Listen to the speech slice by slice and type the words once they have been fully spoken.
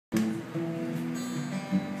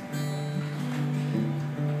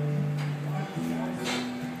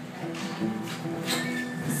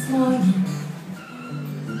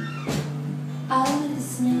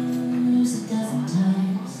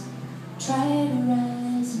to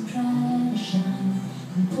rise and try to shine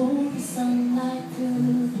and pull the sunlight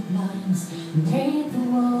through the blinds and paint the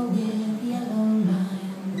wall with yellow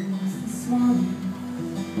lines this morning.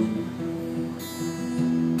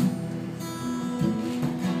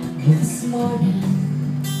 This morning.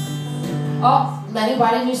 Oh, Lenny,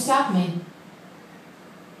 why didn't you stop me?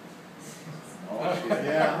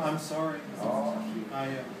 Yeah, I'm sorry.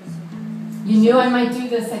 You knew I might do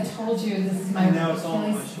this. I told you this is my. Now it's all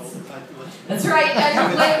on my shoulders. That's right. And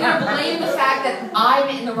you're going to blame the fact that I'm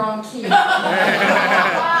in the wrong key. I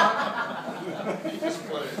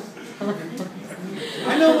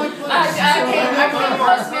know my place. Okay, I'm getting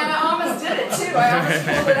close, man. I almost did it too. I almost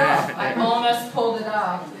pulled it off. I almost pulled it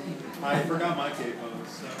off. I forgot my K-pose.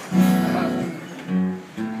 So.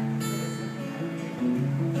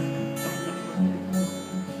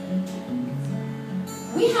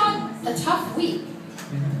 We had a tough week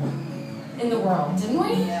in the world, didn't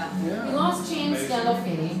we? Yeah. We lost James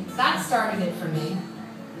Gandolfini. That started it for me.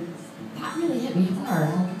 That really hit me hard.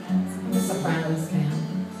 I'm a Sopranos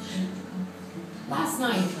fan. Last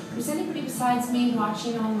night, was anybody besides me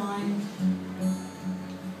watching online?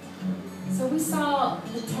 So we saw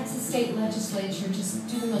the Texas State Legislature just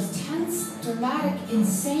do the most tense, dramatic,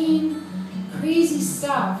 insane, crazy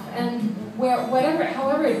stuff, and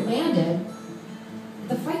however it landed,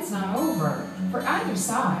 the fight's not over for either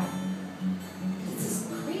side. This is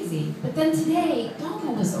crazy. But then today,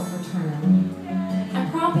 DOMA was overturned,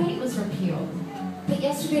 and Prop 8 was repealed. But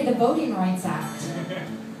yesterday, the Voting Rights Act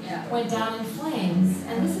went down in flames,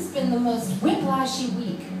 and this has been the most whiplashy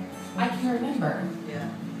week I can remember. Yeah.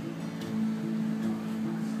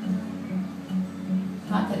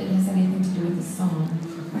 Not that it has anything to do with the song.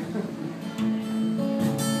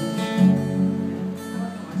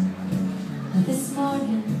 This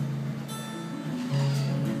morning,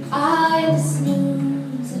 I had to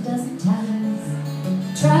snooze a dozen times,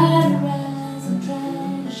 try to rise and try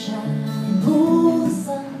to shine, and pull the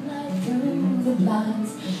sunlight through the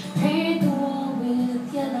blinds, paint the wall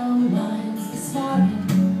with yellow lines. This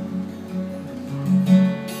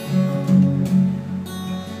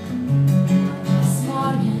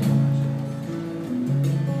morning,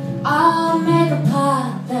 I'll make a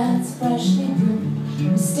pot that's freshly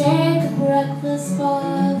brewed, steak, a breakfast,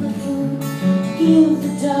 boil the food, give the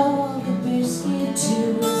dog a biscuit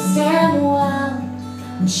too, stand a while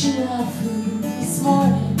and chew our food.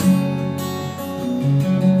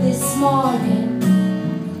 This morning,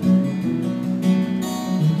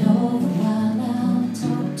 and all the while I'll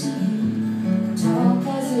talk to you, talk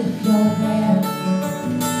as if you're there,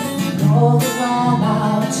 and all the while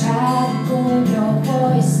I'll try to pull your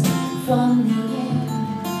voice from the air.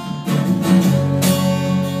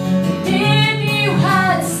 If you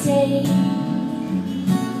had stayed,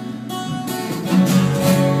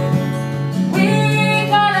 we're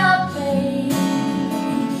gonna play.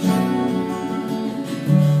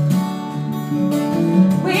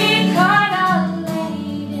 We kinda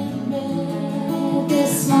laid in bed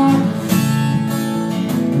this morning.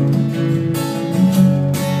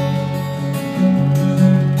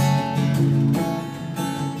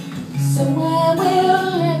 So I will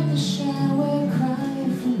let the shower cry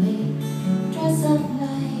for me, dress up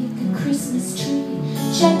like a Christmas tree,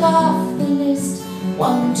 check off the list,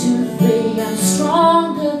 1, 2, 3, I'm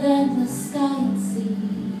stronger than the sky and sea.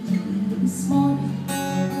 This morning,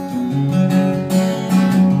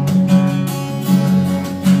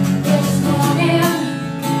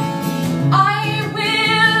 I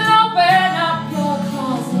will open up your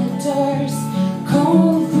closet doors,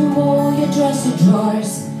 comb through all your dresser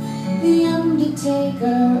drawers. The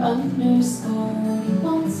Undertaker underscore, he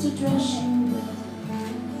wants to dress you well.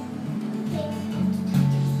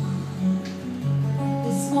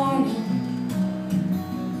 This morning,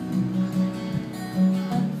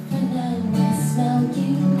 and then I smell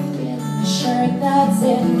you in the shirt that's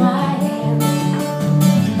in my hand.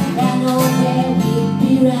 I know where we'd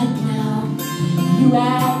be right now, you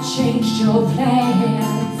had changed your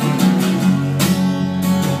plans.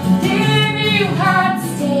 If you had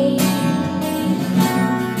stayed,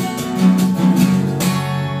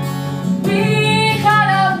 we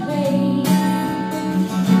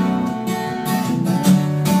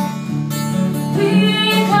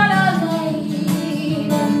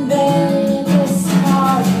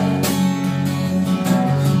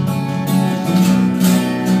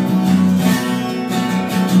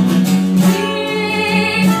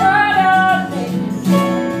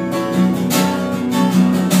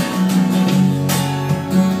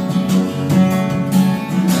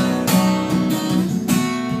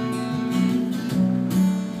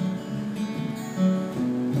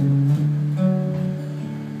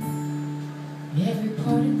everybody